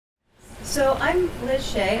So I'm Liz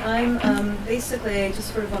Shea. I'm basically, I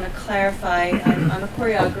just sort of want to clarify, I'm a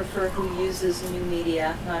choreographer who uses new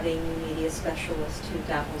media, not a new media specialist who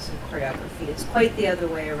dabbles in choreography. It's quite the other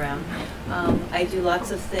way around. I do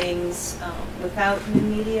lots of things without new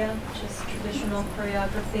media, just traditional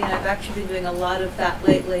choreography, and I've actually been doing a lot of that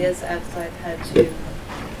lately as I've had to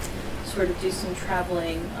sort of do some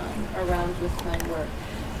traveling around with my work.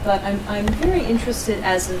 But I'm very interested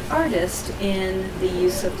as an artist in the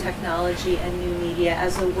use of technology and new media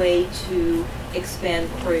as a way to expand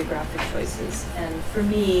choreographic choices. And for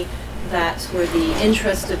me, that's where the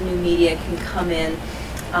interest of new media can come in.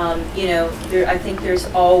 You know, I think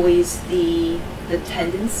there's always the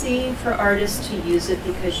tendency for artists to use it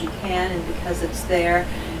because you can and because it's there.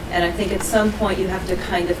 And I think at some point you have to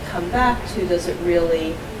kind of come back to, does it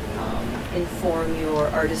really inform your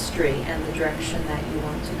artistry and the direction that you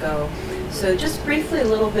want to go. So just briefly a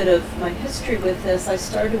little bit of my history with this. I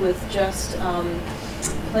started with just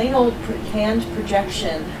plain old hand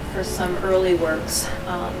projection for some early works,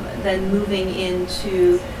 then moving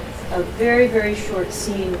into a very, very short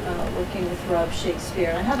scene working with Rob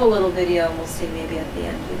Shakespeare. And I have a little video, and we'll see maybe at the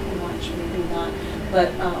end if you watch, maybe not.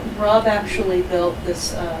 But Rob actually built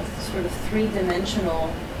this sort of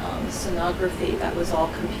three-dimensional scenography that was all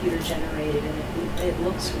computer generated, and it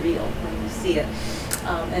looks real when you see it.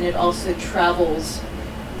 And it also travels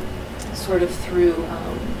sort of through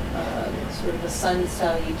sort of a sun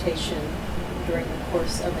salutation during the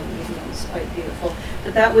course of an evening. It's quite beautiful.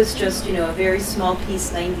 But that was just, you know, a very small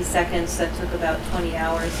piece, 90 seconds, that took about 20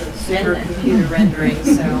 hours of supercomputer rendering,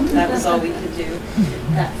 so that was all we could do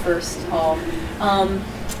that first haul.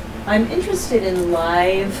 I'm interested in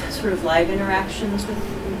sort of live interactions with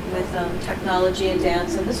technology and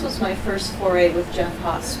dance, and this was my first foray with Jeff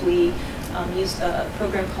Haas. We used a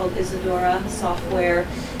program called Isadora software,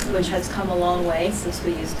 which has come a long way since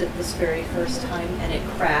we used it this very first time, and it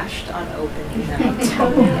crashed on opening night.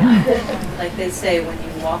 Yeah. Like they say, when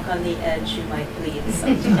you walk on the edge, you might bleed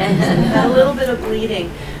sometimes. And had a little bit of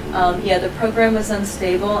bleeding. Yeah, the program was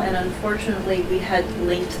unstable, and unfortunately we had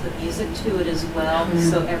linked the music to it as well,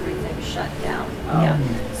 so everything shut down. Yeah.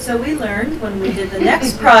 So we learned when we did the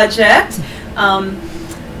next project,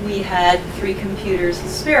 we had 3 computers,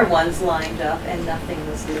 spare ones, lined up, and nothing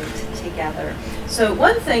was linked together. So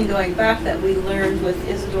one thing going back that we learned with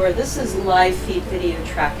Isadora, this is live feed video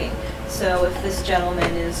tracking. So if this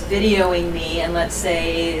gentleman is videoing me, and let's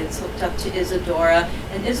say it's hooked up to Isadora,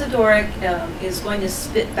 and Isadora is going to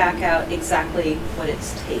spit back out exactly what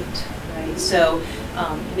it's taped, right? So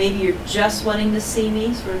maybe you're just wanting to see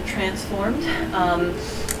me sort of transformed,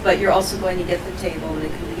 but you're also going to get the table and the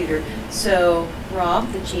computer. So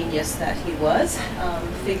Rob, the genius that he was,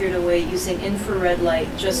 figured a way using infrared light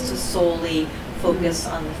just to solely focus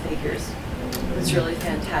on the figures. It's really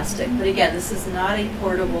fantastic. But again, this is not a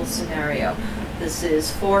portable scenario. This is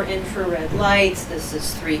 4 infrared lights, this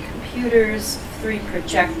is 3 computers, 3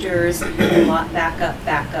 projectors, a lot backup,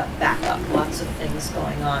 lots of things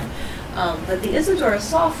going on. But the Isadora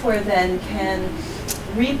software then can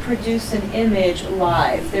reproduce an image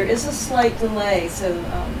live. There is a slight delay, so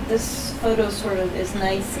this photo sort of is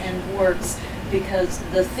nice and works because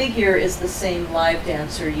the figure is the same live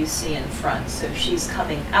dancer you see in front. So she's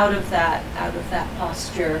coming out of that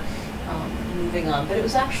posture, moving on. But it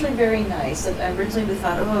was actually very nice. Originally we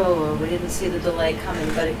thought, oh, we didn't see the delay coming,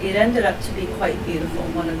 but it ended up to be quite beautiful,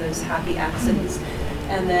 one of those happy accidents.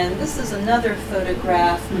 And then this is another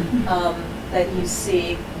photograph that you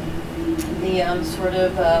see. The sort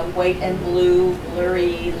of white and blue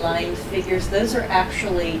blurry lined figures, those are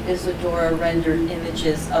actually Isadora rendered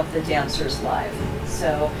images of the dancers live.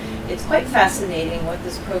 So it's quite fascinating what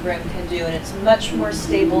this program can do, and it's much more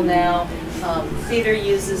stable now. Theater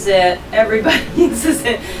uses it, everybody uses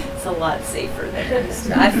it. It's a lot safer than it used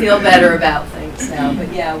to. I feel better about things now,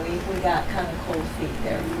 but yeah, we got kind of cold feet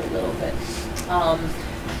there for a little bit.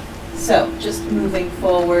 So just moving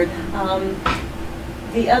forward.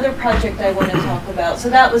 The other project I want to talk about, so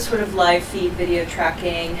that was sort of live feed video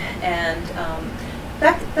tracking, and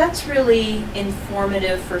that's really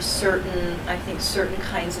informative for certain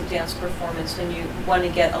kinds of dance performance when you want to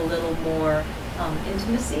get a little more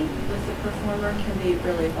intimacy with the performer, can be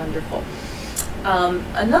really wonderful.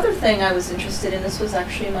 Another thing I was interested in, this was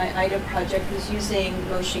actually my IDA project, was using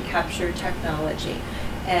motion capture technology.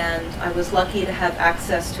 And I was lucky to have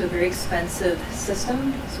access to a very expensive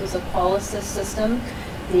system. This was a Qualisys system.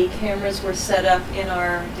 The cameras were set up in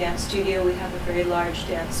our dance studio. We have a very large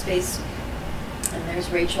dance space. And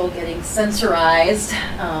there's Rachel getting sensorized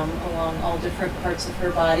along all different parts of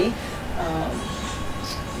her body.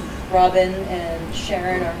 Robin and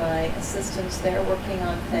Sharon are my assistants there working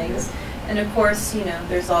on things. And of course, you know,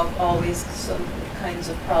 there's always some kinds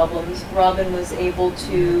of problems. Robin was able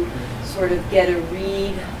to sort of get a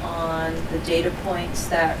read on the data points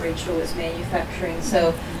that Rachel was manufacturing.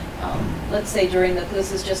 So let's say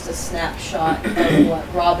this is just a snapshot of what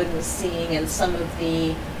Robin was seeing and some of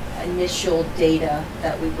the initial data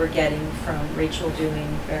that we were getting from Rachel doing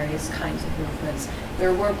various kinds of movements.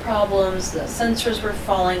 There were problems, the sensors were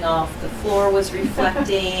falling off, the floor was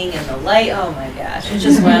reflecting, and the light, oh my gosh, it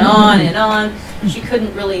just went on and on. She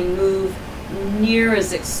couldn't really move near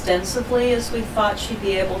as extensively as we thought she'd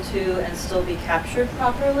be able to and still be captured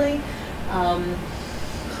properly.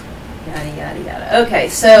 Yada, yada, yada. Okay,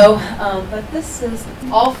 so, but this is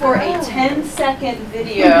all for a 10-second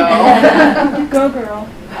video. Go, girl.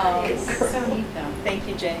 It's so neat, though. Thank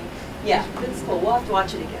you, Jane. Yeah, it's cool. We'll have to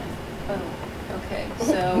watch it again. Oh, okay.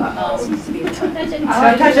 So, touch it.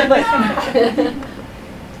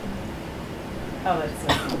 oh, that's so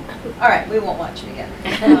cool. All right, we won't watch it again.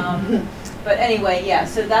 But anyway, yeah,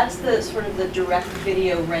 so that's the sort of the direct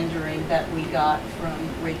video rendering that we got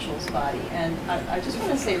from Rachel's body. And I just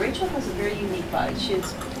want to say, Rachel has a very unique body. She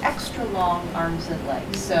has extra long arms and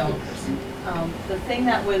legs. So the thing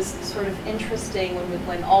that was sort of interesting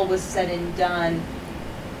when all was said and done,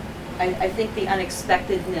 I think the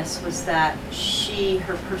unexpectedness was that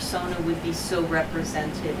her persona would be so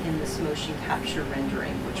represented in this motion capture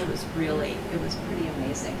rendering, which was really, it was pretty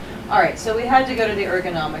amazing. All right, so we had to go to the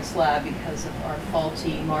ergonomics lab because of our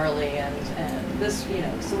faulty Marley and this, you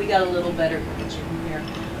know, so we got a little better imaging here.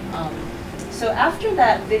 So after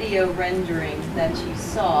that video rendering that you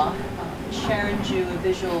saw, Sharon Ju, a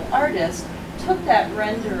visual artist, took that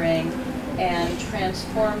rendering and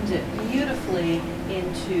transformed it beautifully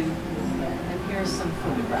into movement. And here's some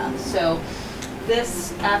photographs. So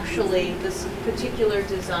this particular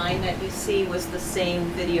design that you see was the same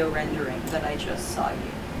video rendering that I just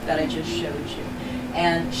showed you.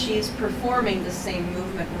 And she's performing the same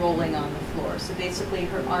movement rolling on the floor. So basically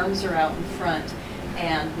her arms are out in front,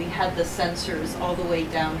 and we had the sensors all the way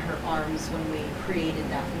down her arms when we created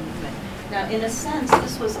that movement. Now, in a sense,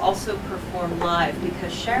 this was also performed live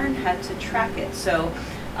because Sharon had to track it. So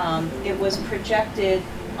it was projected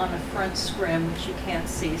on a front scrim, which you can't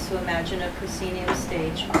see. So imagine a proscenium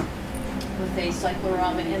stage with a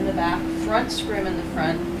cyclorama in the back, front scrim in the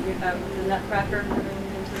front, the nutcracker.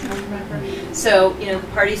 So, you know, the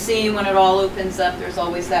party scene, when it all opens up, there's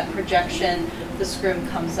always that projection. The scrim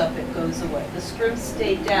comes up, it goes away. The scrim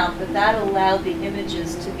stayed down, but that allowed the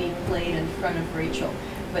images to be played in front of Rachel.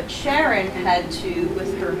 But Sharon had to,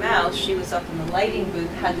 with her mouse, she was up in the lighting booth,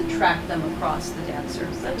 had to track them across the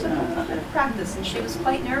dancers. That took a bit of practice, and she was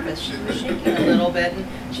quite nervous. She was shaking a little bit, and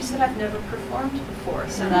she said, "I've never performed before,"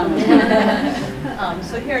 so that was fun.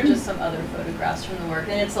 So here are just some other photographs from the work,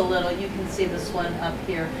 and it's a little, you can see this one up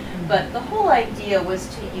here. But the whole idea was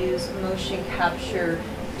to use motion capture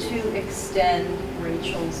to extend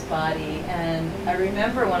Rachel's body. And I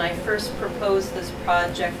remember when I first proposed this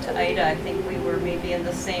project to Ida, I think we were maybe in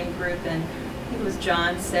the same group, and I think it was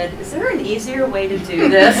John said, "Is there an easier way to do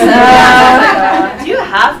this?" Do you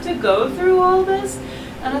have to go through all this?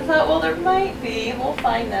 And I thought, well, there might be. We'll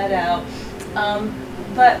find that out.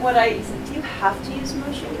 But what I said, do you have to use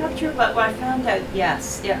motion capture? But what I found out,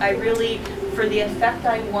 yes. Yeah, I really, for the effect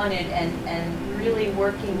I wanted, and really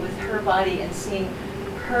working with her body and seeing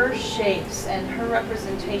her shapes and her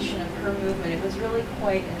representation of her movement, it was really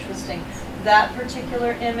quite interesting. That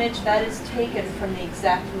particular image, that is taken from the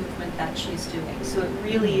exact movement that she's doing. So it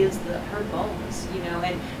really is her bones, you know,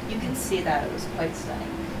 and you can see that. It was quite stunning.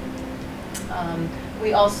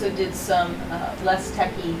 We also did some less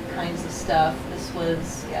techy kinds of stuff. This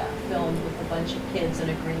was, filmed with a bunch of kids and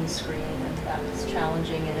a green screen, and that was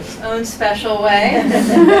challenging in its own special way.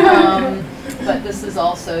 But this is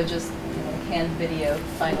also just hand video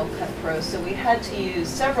Final Cut Pro. So we had to use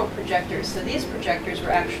several projectors. So these projectors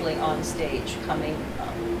were actually on stage coming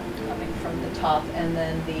from the top, and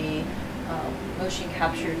then the motion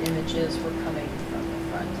captured images were coming from the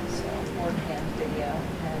front. So more hand video.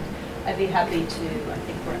 And I'd be happy to, I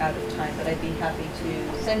think we're out of time, but I'd be happy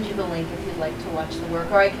to send you the link if you'd like to watch the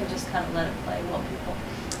work, or I can just kind of let it play while people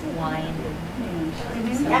whine. And,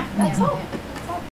 Yeah, that's all.